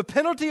have the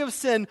penalty of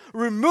sin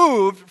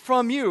removed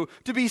from you?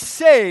 To be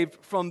saved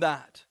from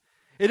that.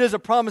 It is a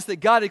promise that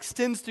God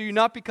extends to you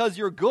not because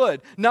you're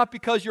good, not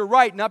because you're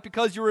right, not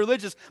because you're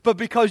religious, but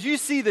because you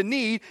see the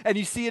need and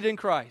you see it in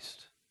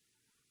Christ.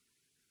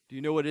 Do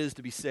you know what it is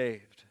to be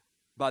saved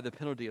by the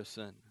penalty of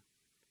sin?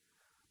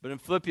 But in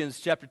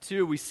Philippians chapter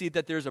 2, we see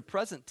that there's a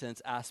present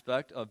tense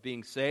aspect of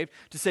being saved.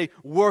 To say,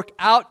 work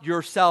out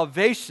your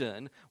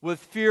salvation with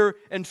fear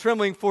and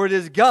trembling, for it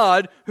is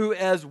God who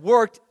has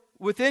worked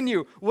within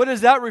you. What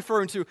is that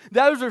referring to?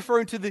 That is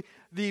referring to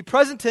the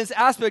present tense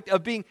aspect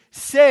of being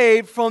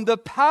saved from the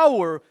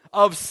power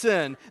of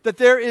sin. That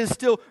there is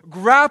still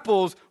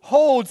grapples,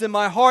 holds in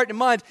my heart and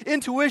mind,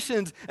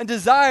 intuitions and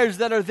desires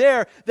that are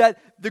there,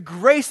 that the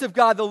grace of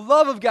God, the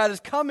love of God is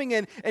coming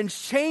in and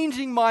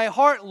changing my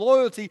heart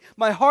loyalty,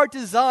 my heart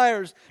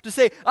desires to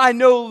say, I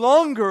no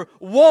longer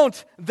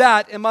want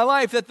that in my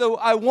life, that though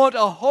I want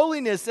a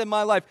holiness in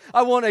my life,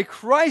 I want a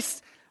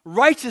Christ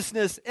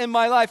righteousness in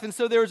my life. And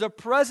so there's a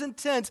present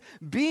tense,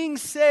 being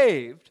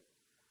saved,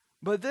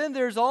 but then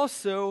there's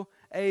also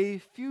a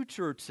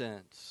future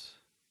tense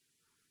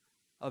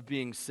of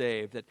being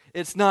saved, that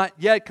it's not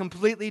yet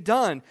completely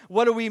done.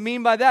 What do we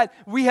mean by that?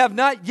 We have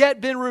not yet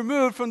been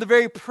removed from the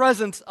very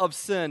presence of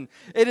sin.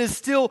 It is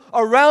still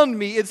around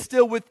me. It's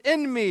still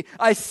within me.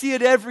 I see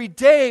it every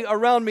day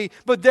around me.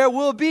 But there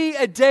will be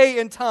a day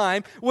and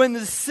time when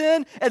the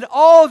sin and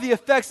all the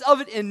effects of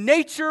it in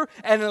nature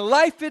and in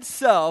life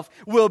itself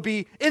will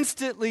be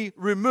instantly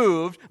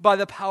removed by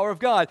the power of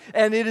God.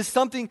 And it is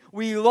something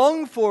we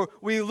long for,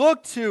 we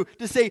look to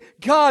say,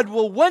 God,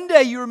 will one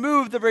day you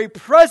remove the very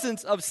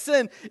presence of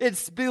sin.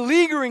 It's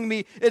beleaguering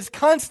me. It's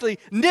constantly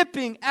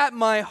nipping at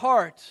my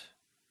heart.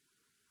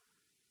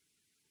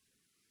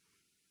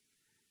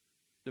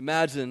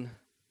 Imagine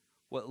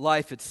what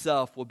life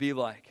itself will be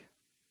like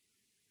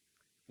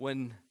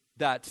when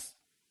that's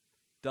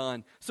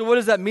done. So what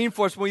does that mean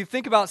for us? When you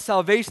think about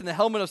salvation, the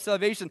helmet of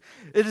salvation,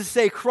 it is to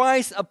say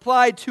Christ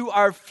applied to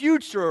our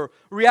future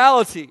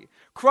reality.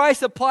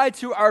 Christ applied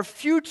to our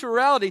future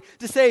reality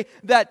to say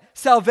that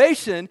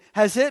salvation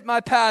has hit my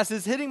past,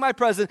 is hitting my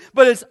present,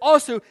 but it's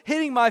also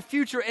hitting my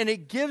future, and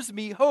it gives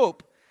me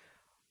hope.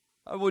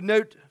 I would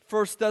note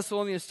 1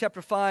 Thessalonians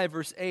chapter 5,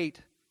 verse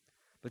 8.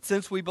 But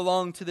since we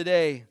belong to the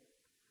day,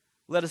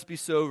 let us be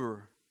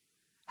sober,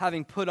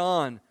 having put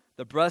on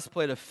the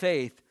breastplate of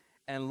faith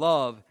and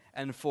love,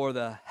 and for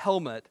the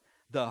helmet,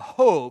 the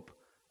hope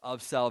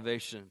of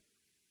salvation.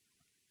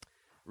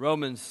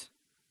 Romans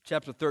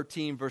chapter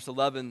 13, verse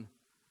 11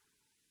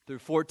 through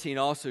 14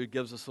 also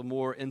gives us some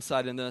more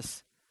insight in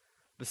this.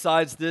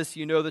 Besides this,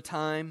 you know the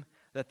time,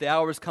 that the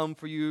hour has come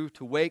for you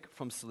to wake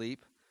from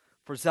sleep.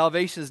 For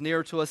salvation is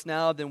nearer to us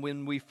now than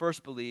when we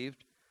first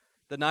believed.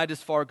 The night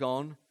is far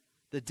gone,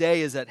 the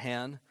day is at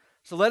hand.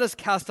 So let us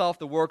cast off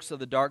the works of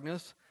the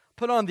darkness,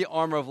 put on the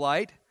armor of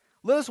light.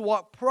 Let us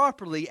walk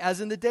properly as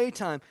in the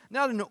daytime,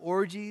 not in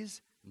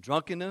orgies and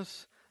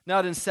drunkenness,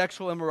 not in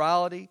sexual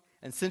immorality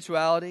and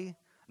sensuality,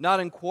 not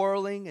in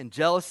quarreling and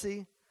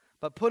jealousy,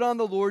 but put on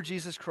the Lord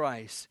Jesus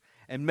Christ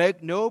and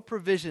make no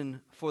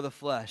provision for the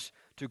flesh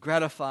to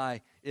gratify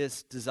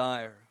its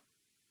desire.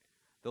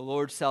 The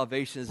Lord's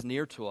salvation is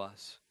near to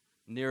us,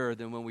 nearer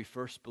than when we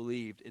first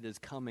believed. It is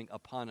coming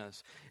upon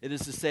us. It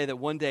is to say that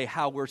one day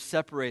how we're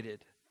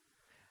separated.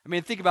 I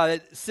mean, think about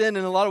it. Sin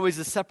in a lot of ways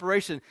is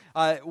separation.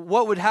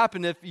 What would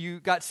happen if you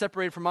got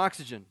separated from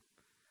oxygen?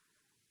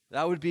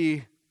 That would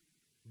be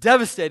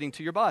devastating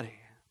to your body.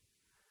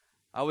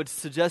 I would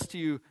suggest to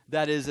you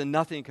that is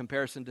nothing in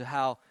comparison to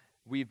how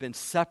we've been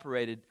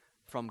separated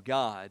from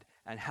God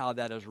and how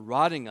that is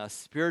rotting us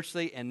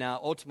spiritually and now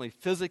ultimately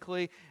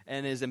physically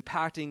and is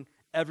impacting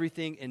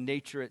everything in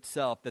nature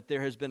itself, that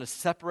there has been a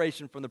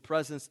separation from the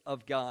presence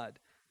of God.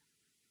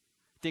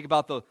 Think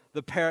about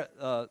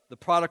the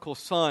prodigal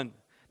son.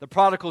 The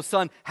prodigal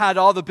son had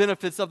all the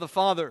benefits of the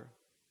father.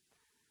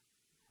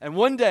 And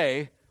one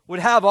day would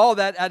have all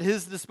that at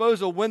his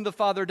disposal when the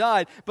father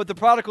died. But the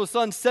prodigal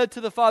son said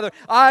to the father,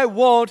 I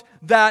want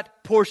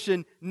that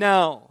portion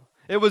now.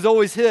 It was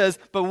always his,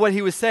 but what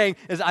he was saying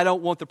is, I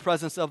don't want the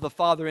presence of the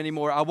Father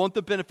anymore. I want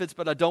the benefits,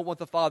 but I don't want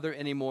the Father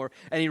anymore.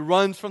 And he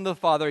runs from the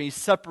Father, and he's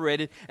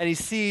separated, and he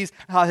sees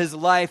how his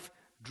life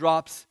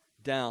drops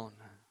down.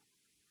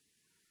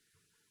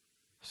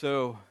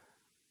 So,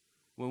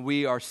 when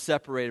we are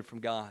separated from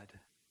God,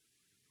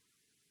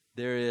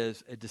 there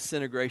is a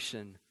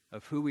disintegration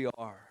of who we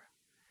are,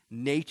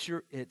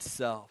 nature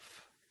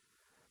itself.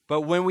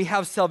 But when we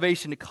have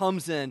salvation, it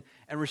comes in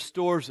and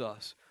restores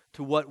us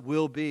to what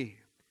will be.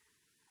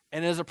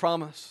 And it is a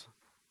promise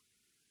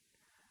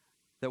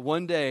that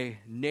one day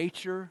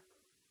nature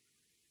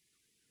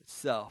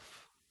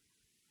itself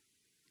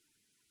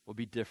will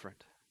be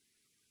different.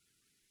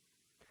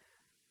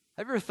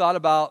 Have you ever thought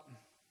about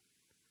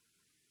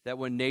that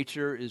when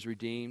nature is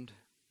redeemed,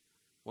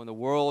 when the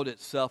world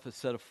itself is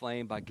set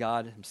aflame by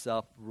God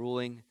himself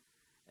ruling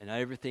and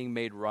everything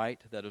made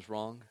right that is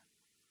wrong,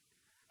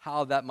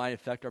 how that might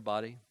affect our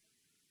body?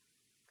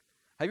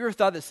 Have you ever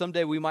thought that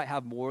someday we might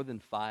have more than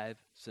 5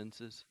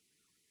 senses?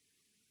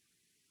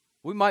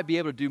 We might be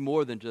able to do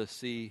more than just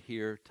see,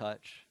 hear,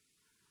 touch,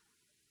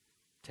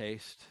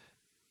 taste,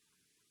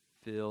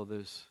 feel.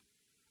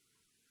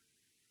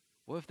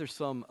 What if there's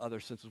some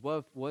other senses?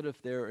 What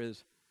if there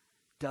is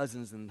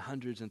dozens and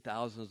hundreds and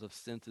thousands of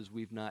senses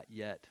we've not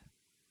yet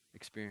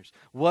experienced?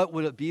 What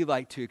would it be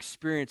like to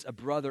experience a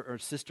brother or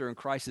sister in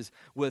Christ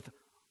with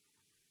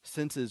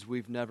senses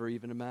we've never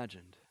even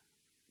imagined?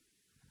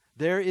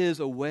 There is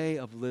a way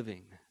of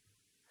living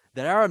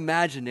that our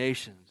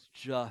imaginations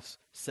just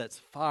sets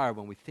fire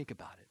when we think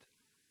about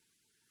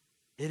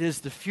it. It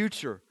is the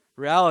future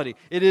reality.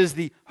 It is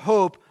the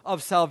hope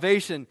of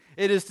salvation.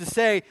 It is to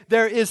say,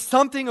 there is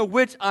something of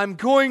which I'm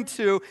going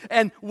to,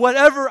 and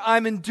whatever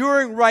I'm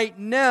enduring right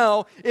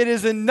now, it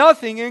is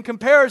nothing in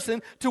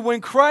comparison to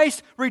when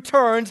Christ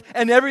returns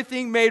and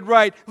everything made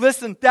right.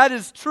 Listen, that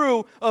is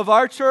true of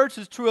our church,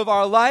 it's true of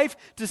our life,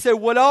 to say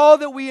what all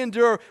that we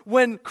endure,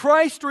 when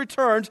Christ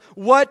returns,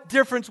 what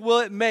difference will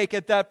it make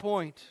at that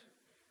point?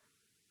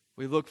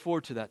 We look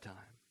forward to that time.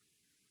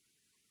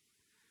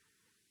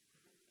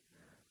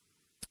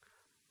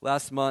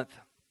 Last month,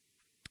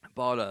 I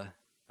bought a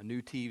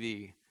new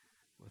TV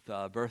with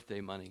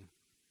birthday money.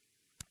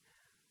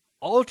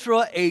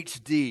 Ultra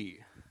HD.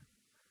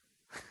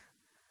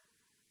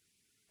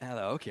 And I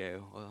thought, okay,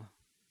 well,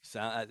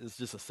 it's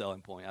just a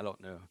selling point. I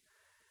don't know.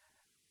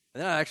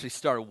 And then I actually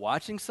started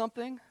watching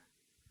something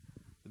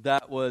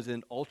that was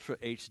in Ultra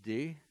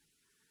HD.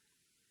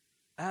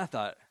 And I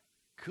thought,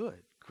 good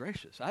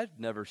gracious, I've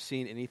never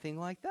seen anything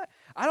like that.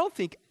 I don't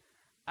think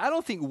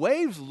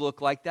waves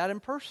look like that in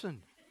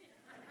person.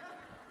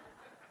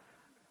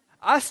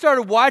 I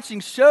started watching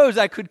shows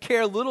I could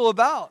care little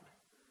about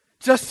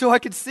just so I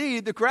could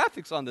see the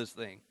graphics on this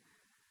thing.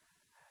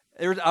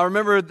 I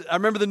remember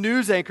the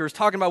news anchors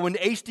talking about when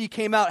HD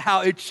came out,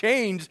 how it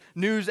changed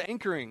news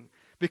anchoring,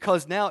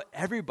 because now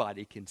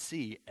everybody can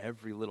see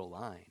every little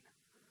line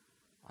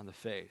on the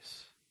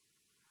face.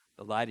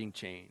 The lighting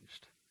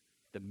changed.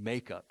 The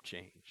makeup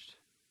changed.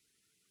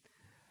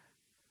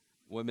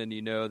 Women,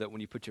 you know that when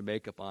you put your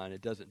makeup on,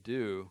 it doesn't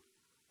do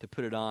to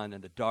put it on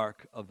in the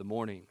dark of the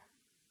morning.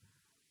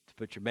 To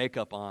put your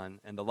makeup on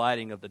in the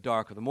lighting of the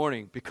dark of the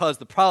morning, because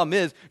the problem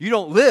is you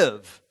don't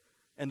live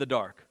in the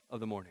dark of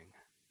the morning.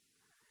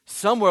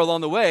 Somewhere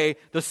along the way,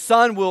 the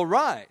sun will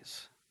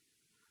rise,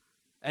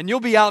 and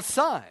you'll be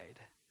outside,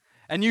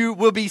 and you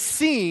will be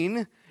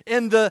seen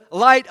in the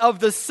light of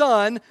the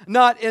sun,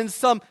 not in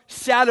some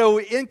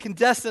shadowy,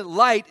 incandescent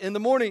light in the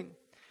morning.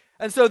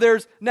 And so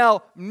there's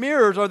now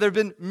mirrors, or there have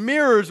been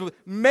mirrors with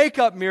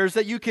makeup mirrors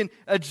that you can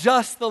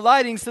adjust the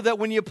lighting so that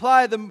when you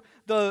apply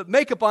the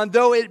makeup on,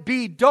 though it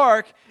be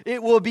dark,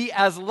 it will be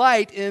as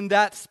light in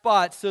that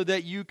spot so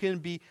that you can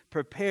be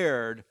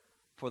prepared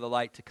for the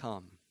light to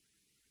come.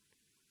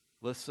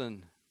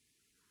 Listen,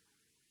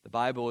 the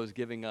Bible is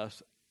giving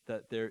us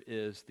that there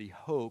is the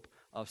hope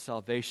of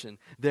salvation.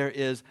 There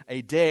is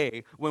a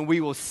day when we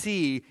will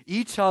see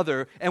each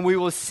other, and we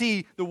will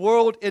see the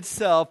world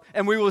itself,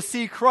 and we will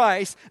see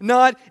Christ,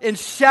 not in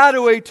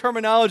shadowy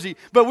terminology,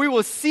 but we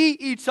will see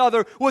each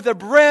other with a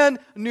brand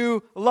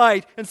new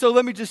light. And so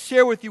let me just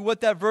share with you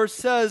what that verse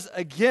says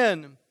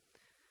again.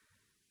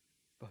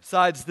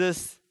 Besides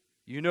this,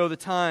 you know the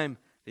time.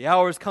 The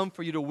hour has come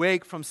for you to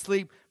wake from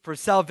sleep, for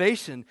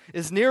salvation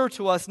is nearer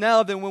to us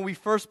now than when we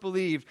first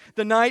believed.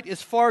 The night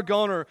is far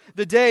goner.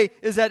 The day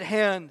is at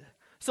hand.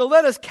 So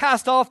let us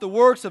cast off the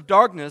works of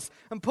darkness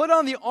and put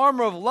on the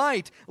armor of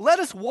light. Let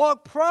us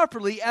walk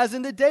properly as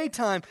in the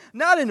daytime,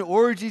 not in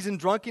orgies and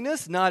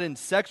drunkenness, not in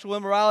sexual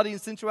immorality and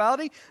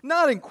sensuality,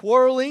 not in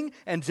quarreling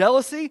and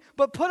jealousy,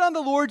 but put on the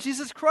Lord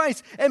Jesus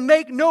Christ and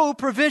make no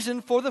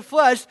provision for the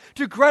flesh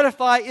to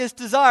gratify its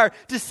desire.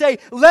 To say,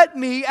 let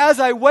me, as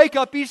I wake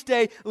up each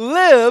day,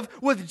 live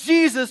with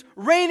Jesus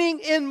reigning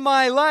in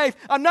my life.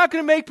 I'm not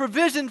going to make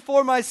provision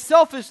for my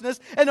selfishness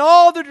and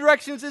all the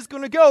directions it's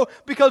going to go,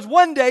 because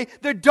one day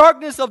the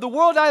darkness of the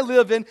world I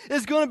live in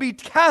is going to be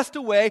cast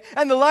away,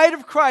 and the light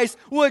of Christ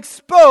will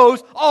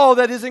expose all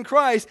that is in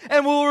Christ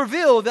and will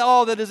reveal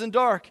all that is in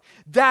dark.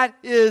 That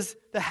is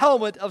the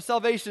helmet of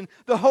salvation,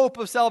 the hope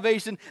of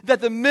salvation, that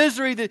the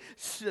misery,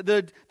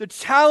 the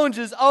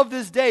challenges of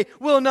this day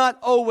will not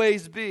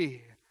always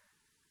be.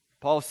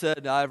 Paul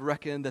said, I've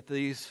reckoned that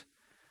these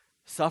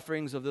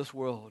sufferings of this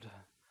world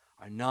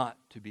are not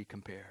to be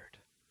compared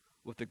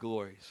with the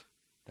glories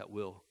that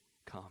will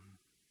come.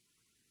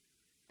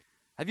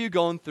 Have you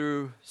gone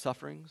through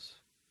sufferings,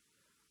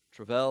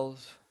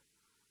 travails,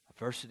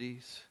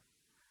 adversities?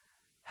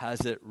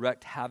 Has it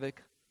wreaked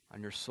havoc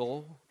on your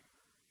soul,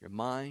 your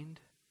mind,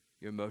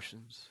 your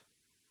emotions?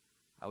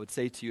 I would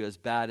say to you, as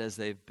bad as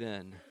they've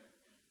been,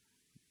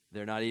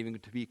 they're not even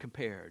to be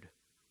compared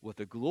with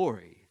the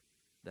glory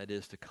that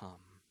is to come.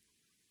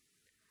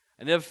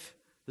 And if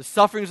the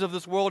sufferings of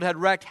this world had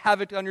wreaked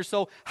havoc on your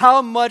soul,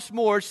 how much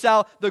more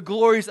shall the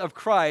glories of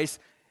Christ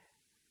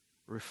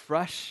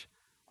refresh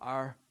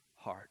our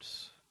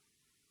hearts?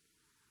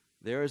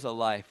 There is a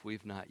life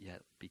we've not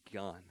yet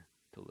begun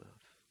to live.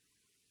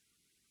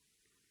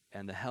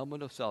 And the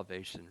helmet of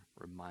salvation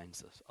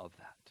reminds us of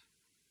that.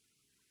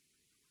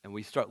 And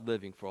we start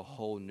living for a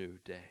whole new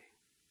day.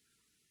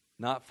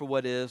 Not for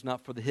what is,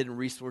 not for the hidden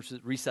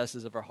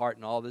recesses of our heart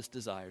and all its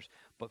desires,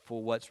 but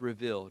for what's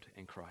revealed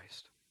in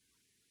Christ.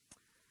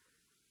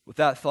 With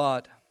that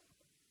thought,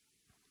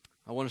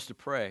 I want us to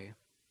pray.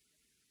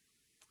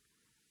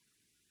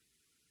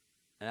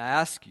 And I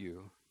ask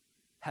you,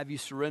 have you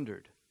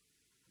surrendered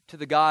to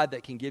the God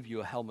that can give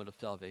you a helmet of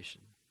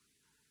salvation?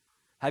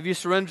 Have you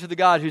surrendered to the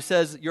God who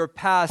says your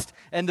past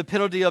and the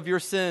penalty of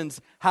your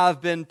sins have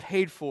been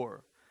paid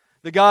for?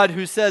 The God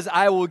who says,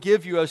 I will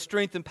give you a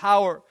strength and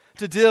power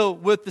to deal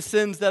with the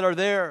sins that are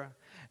there.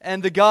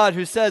 And the God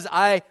who says,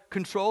 I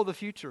control the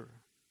future.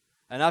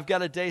 And I've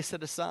got a day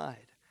set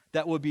aside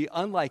that will be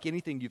unlike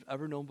anything you've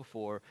ever known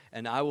before,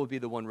 and I will be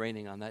the one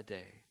reigning on that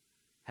day.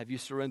 Have you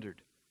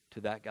surrendered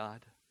to that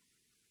God?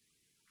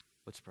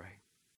 Let's pray.